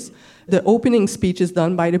governor is. The opening speech is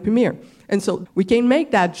done by the premier. And so we can make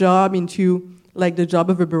that job into like the job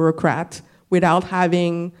of a bureaucrat without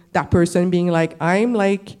having that person being like, I'm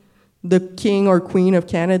like the king or queen of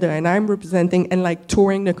Canada, and I'm representing and like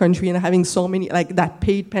touring the country and having so many, like that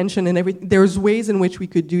paid pension and everything. There's ways in which we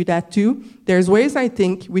could do that too. There's ways I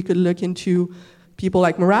think we could look into people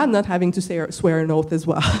like Murad not having to swear an oath as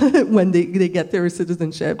well when they get their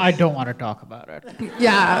citizenship. I don't want to talk about it.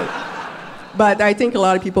 Yeah, but I think a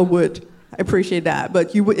lot of people would appreciate that.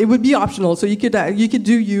 But it would be optional, so you could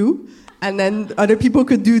do you, and then other people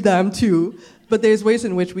could do them too. But there's ways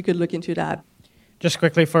in which we could look into that. Just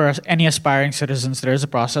quickly, for any aspiring citizens, there is a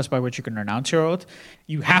process by which you can renounce your oath.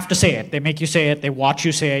 You have to say it. They make you say it. They watch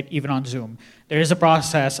you say it, even on Zoom. There is a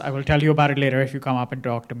process. I will tell you about it later if you come up and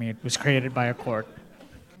talk to me. It was created by a court.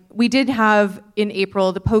 We did have, in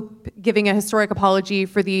April, the Pope giving a historic apology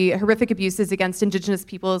for the horrific abuses against Indigenous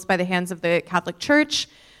peoples by the hands of the Catholic Church.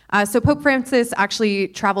 So Pope Francis actually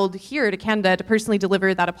traveled here to Canada to personally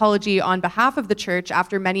deliver that apology on behalf of the Church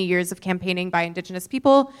after many years of campaigning by Indigenous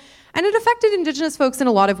people. And it affected Indigenous folks in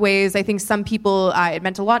a lot of ways. I think some people, it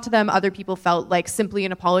meant a lot to them. Other people felt like simply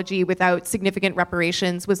an apology without significant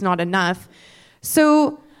reparations was not enough.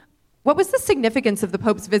 So what was the significance of the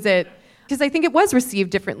Pope's visit? Because I think it was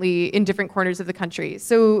received differently in different corners of the country.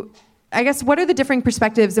 So I guess what are the differing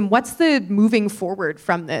perspectives, and what's the moving forward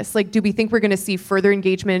from this? Like, do we think we're going to see further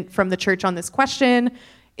engagement from the Church on this question?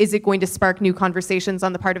 Is it going to spark new conversations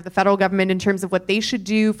on the part of the federal government in terms of what they should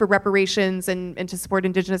do for reparations and to support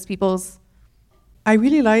Indigenous peoples? I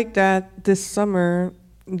really like that this summer,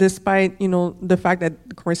 despite the fact that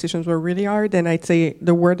the conversations were really hard, and I'd say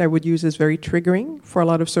the word I would use is very triggering for a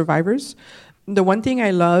lot of survivors. The one thing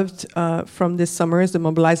I loved from this summer is the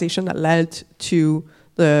mobilization that led to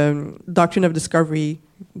the doctrine of discovery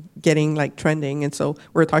getting like trending. And so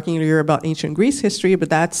we're talking earlier about ancient Greece history, but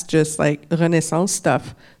that's just like Renaissance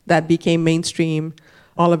stuff that became mainstream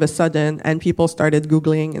all of a sudden, and people started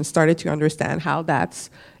Googling and started to understand how that's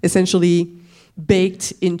essentially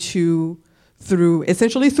baked into through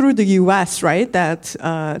the U.S., right? That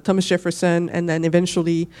Thomas Jefferson and then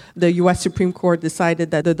eventually the U.S. Supreme Court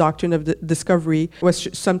decided that the doctrine of the discovery was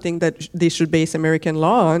something that they should base American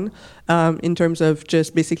law on, in terms of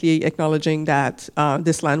just basically acknowledging that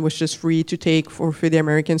this land was just free to take for the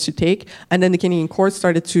Americans to take. And then the Canadian court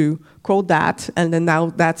started to quote that, and then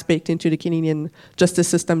now that's baked into the Canadian justice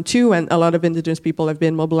system too. And a lot of Indigenous people have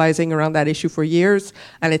been mobilizing around that issue for years.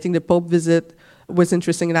 And I think the Pope visit was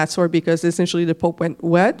interesting in that sort, because essentially the Pope went,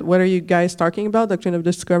 what are you guys talking about, doctrine of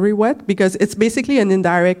discovery, what? Because it's basically an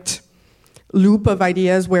indirect loop of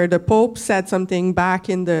ideas where the Pope said something back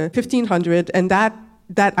in the 1500s, and that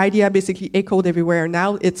idea basically echoed everywhere.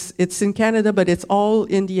 Now it's in Canada, but it's all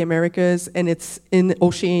in the Americas, and it's in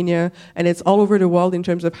Oceania, and it's all over the world in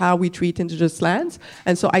terms of how we treat indigenous lands.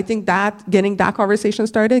 And so I think that getting that conversation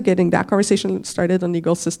started on the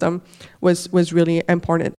legal system was really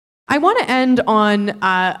important. I want to end on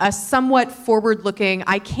a somewhat forward-looking,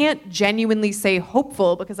 I can't genuinely say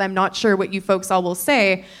hopeful because I'm not sure what you folks all will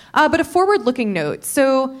say, but a forward-looking note.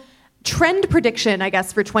 So trend prediction, I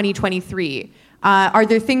guess, for 2023. Are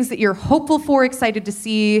there things that you're hopeful for, excited to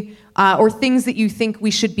see, or things that you think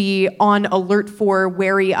we should be on alert for,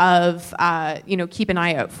 wary of, keep an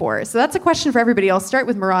eye out for? So that's a question for everybody. I'll start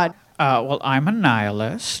with Murad. Well, I'm a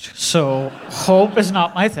nihilist, so hope is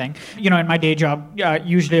not my thing. In my day job,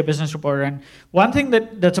 usually a business reporter, and one thing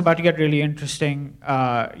that's about to get really interesting,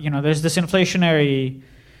 there's an inflationary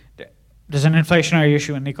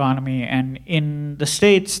issue in the economy, and in the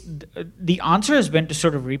States, the answer has been to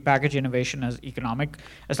sort of repackage innovation as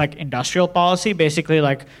like industrial policy. Basically,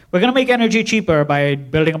 like, we're going to make energy cheaper by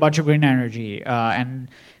building a bunch of green energy, and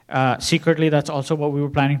secretly, that's also what we were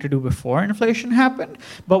planning to do before inflation happened.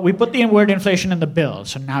 But we put the word inflation in the bill,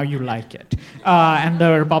 so now you like it. And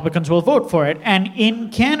the Republicans will vote for it. And in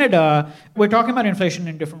Canada, we're talking about inflation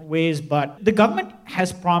in different ways, but the government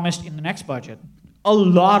has promised in the next budget a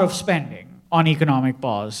lot of spending on economic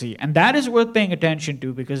policy. And that is worth paying attention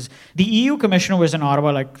to, because the EU commissioner was in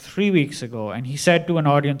Ottawa like 3 weeks ago, and he said to an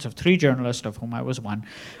audience of 3 journalists, of whom I was one,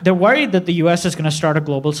 they're worried that the US is going to start a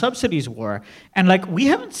global subsidies war. And like, we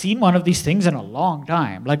haven't seen one of these things in a long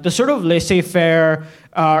time. Like, the sort of laissez-faire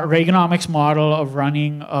Reaganomics model of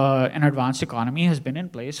running an advanced economy has been in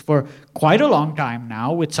place for quite a long time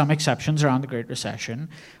now, with some exceptions around the Great Recession.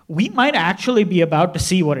 We might actually be about to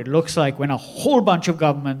see what it looks like when a whole bunch of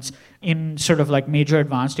governments in sort of like major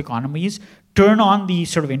advanced economies turn on the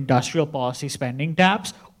sort of industrial policy spending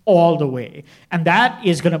taps all the way. And that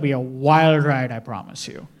is going to be a wild ride, I promise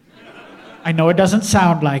you. I know it doesn't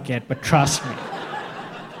sound like it, but trust me.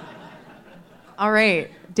 All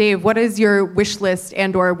right. Dave, what is your wish list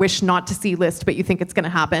and or wish not to see list, but you think it's going to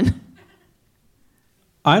happen?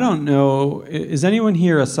 I don't know. Is anyone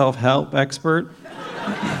here a self-help expert?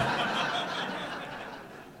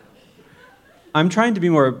 I'm trying to be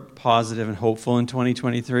more positive and hopeful in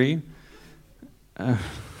 2023.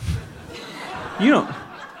 You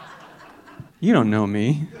don't know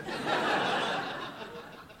me.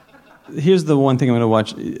 Here's the one thing I'm going to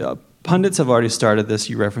watch. Pundits have already started this.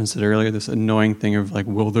 You referenced it earlier, this annoying thing of like,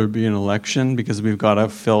 will there be an election? Because we've got to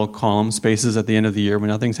fill column spaces at the end of the year when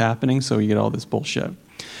nothing's happening, so you get all this bullshit.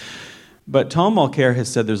 But Tom Mulcair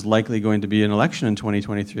has said there's likely going to be an election in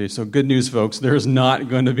 2023. So good news, folks, there's not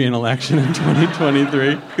going to be an election in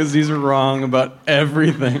 2023 because he's wrong about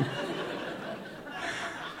everything.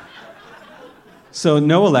 So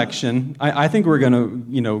no election. I think we're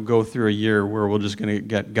going to, go through a year where we're just going to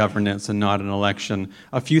get governance and not an election.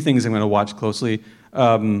 A few things I'm going to watch closely.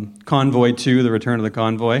 Convoy 2, the return of the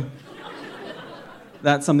convoy.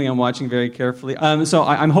 That's something I'm watching very carefully. So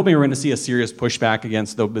I'm hoping we're going to see a serious pushback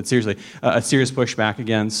against, a serious pushback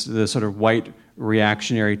against the sort of white,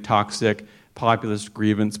 reactionary, toxic, populist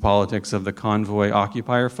grievance politics of the convoy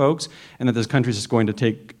occupier folks, and that this country is just going to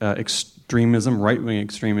take extremism, right-wing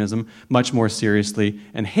extremism, much more seriously,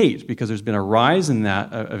 and hate, because there's been a rise in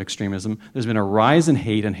that of extremism. There's been a rise in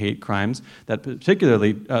hate and hate crimes. That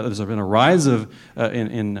particularly, there's been a rise of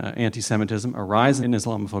in anti-Semitism, a rise in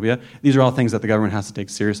Islamophobia. These are all things that the government has to take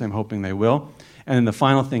seriously. I'm hoping they will. And then the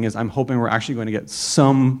final thing is, I'm hoping we're actually going to get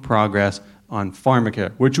some progress on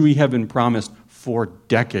pharmacare, which we have been promised for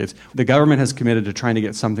decades. The government has committed to trying to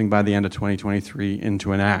get something by the end of 2023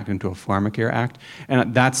 into a pharmacare act,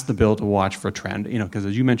 and that's the bill to watch for trend. Because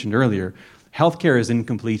as you mentioned earlier, Healthcare is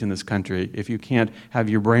incomplete in this country if you can't have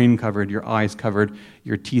your brain covered, your eyes covered,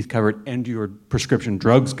 your teeth covered, and your prescription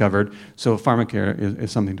drugs covered. So pharmacare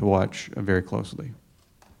is something to watch very closely.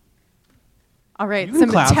 All right, You can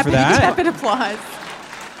clap for that. tepid applause.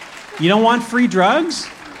 You don't want free drugs?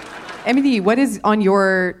 Emily, what is on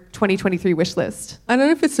your 2023 wish list? I don't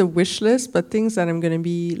know if it's a wish list, but things that I'm going to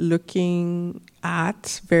be looking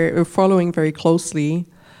at, following very closely.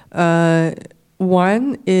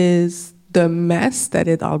 One is the mess that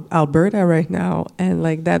is Alberta right now, and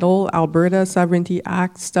like that old Alberta Sovereignty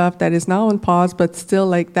Act stuff that is now on pause, but still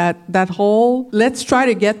like that whole, let's try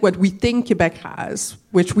to get what we think Quebec has,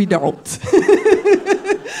 which we don't.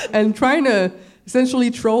 And trying to essentially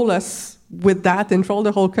troll us with that and troll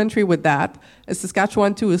the whole country with that. And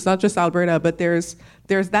Saskatchewan too, it's not just Alberta, but there's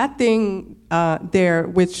that thing there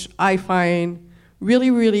which I find really,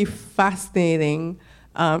 really fascinating,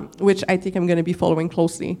 which I think I'm going to be following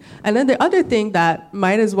closely. And then the other thing that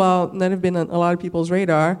might as well not have been on a lot of people's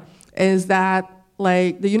radar is that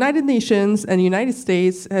like the United Nations and the United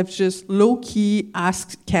States have just low-key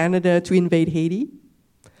asked Canada to invade Haiti,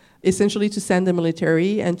 essentially to send the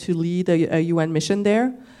military and to lead a UN mission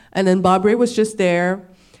there. And then Bob Ray was just there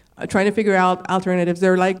trying to figure out alternatives.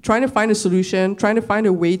 They're like trying to find a solution, trying to find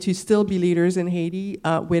a way to still be leaders in Haiti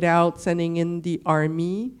without sending in the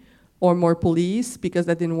army or more police, because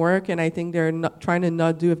that didn't work. And I think they're trying to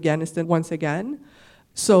not do Afghanistan once again.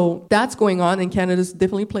 So that's going on, and Canada's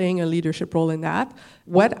definitely playing a leadership role in that.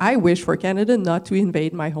 What I wish for Canada not to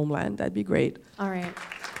invade my homeland, that'd be great. All right.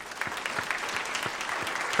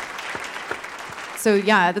 So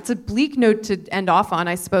yeah, that's a bleak note to end off on,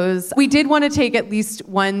 I suppose. We did want to take at least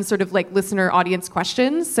one sort of like listener audience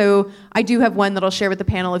question. So I do have one that I'll share with the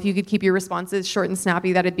panel. If you could keep your responses short and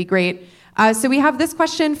snappy, that'd be great. So we have this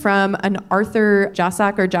question from an Arthur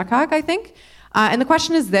Jasak or Jakak, I think. And the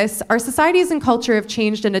question is this: our societies and culture have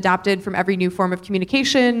changed and adapted from every new form of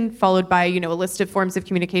communication, followed by, a list of forms of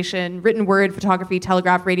communication, written word, photography,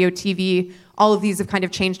 telegraph, radio, TV. All of these have kind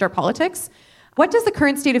of changed our politics. What does the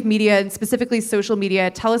current state of media, and specifically social media,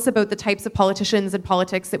 tell us about the types of politicians and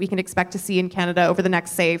politics that we can expect to see in Canada over the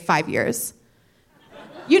next, say, 5 years?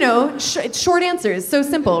 Short answers, so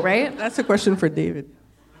simple, right? That's a question for David.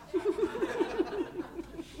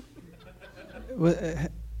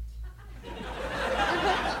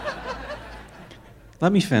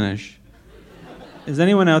 Let me finish. Has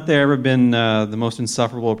anyone out there ever been the most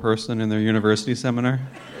insufferable person in their university seminar?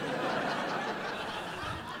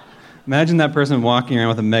 Imagine that person walking around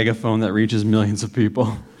with a megaphone that reaches millions of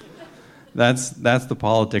people. That's the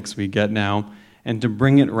politics we get now. And to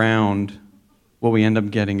bring it round, what we end up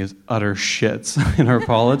getting is utter shits in our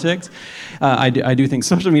politics. I do think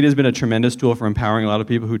social media has been a tremendous tool for empowering a lot of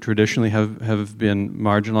people who traditionally have been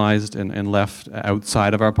marginalized and left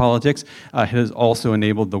outside of our politics. It has also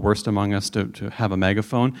enabled the worst among us to have a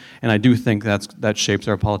megaphone. And I do think that shapes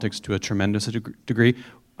our politics to a tremendous degree.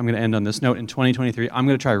 I'm going to end on this note. In 2023, I'm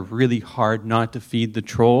going to try really hard not to feed the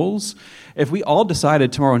trolls. If we all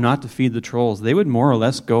decided tomorrow not to feed the trolls, they would more or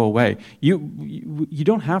less go away. You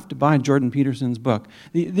don't have to buy Jordan Peterson's book.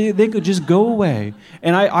 They could just go away.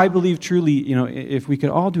 And I believe truly, if we could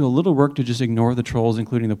all do a little work to just ignore the trolls,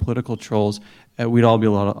 including the political trolls, we'd all be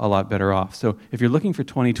a lot better off. So if you're looking for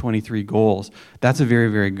 2023 goals, that's a very,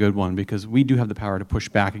 very good one, because we do have the power to push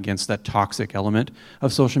back against that toxic element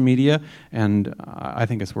of social media, and I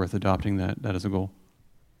think it's worth adopting that as a goal.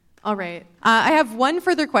 All right. I have one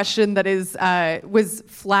further question that was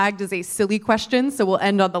flagged as a silly question, so we'll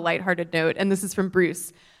end on the lighthearted note, and this is from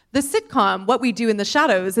Bruce. The sitcom What We Do in the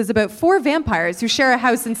Shadows is about 4 vampires who share a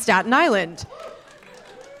house in Staten Island.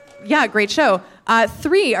 Yeah, great show.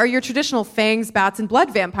 3 are your traditional fangs, bats, and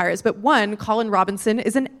blood vampires, but 1, Colin Robinson,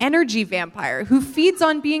 is an energy vampire who feeds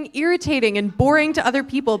on being irritating and boring to other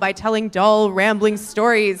people by telling dull, rambling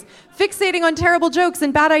stories, fixating on terrible jokes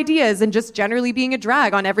and bad ideas, and just generally being a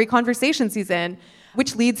drag on every conversation he's in,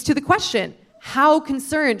 which leads to the question, how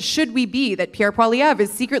concerned should we be that Pierre Poilievre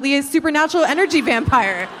is secretly a supernatural energy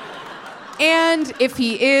vampire? And if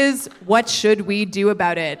he is, what should we do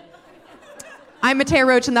about it? I'm Matea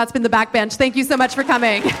Roach, and that's been The Backbench. Thank you so much for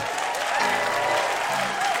coming.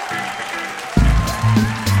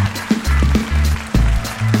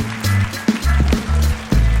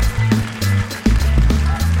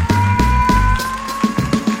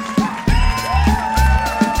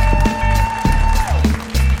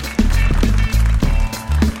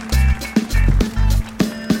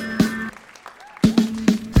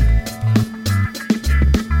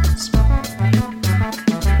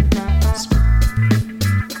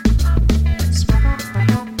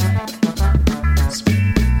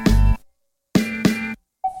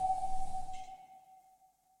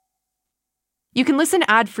 You can listen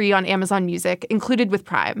ad-free on Amazon Music, included with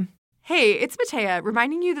Prime. Hey, it's Matea,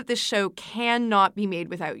 reminding you that this show cannot be made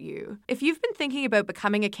without you. If you've been thinking about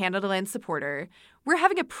becoming a Canadaland supporter, we're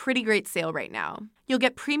having a pretty great sale right now. You'll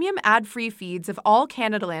get premium ad-free feeds of all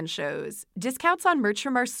Canadaland shows, discounts on merch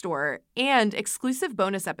from our store, and exclusive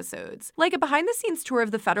bonus episodes, like a behind-the-scenes tour of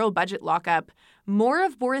the federal budget lockup, more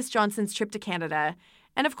of Boris Johnson's trip to Canada,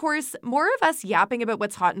 and of course, more of us yapping about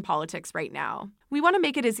what's hot in politics right now. We want to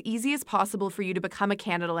make it as easy as possible for you to become a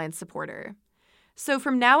Canadaland supporter. So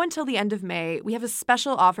from now until the end of May, we have a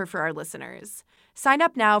special offer for our listeners. Sign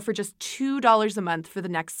up now for just $2 a month for the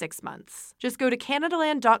next 6 months. Just go to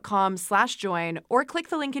canadaland.com/join or click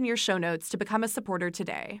the link in your show notes to become a supporter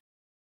today.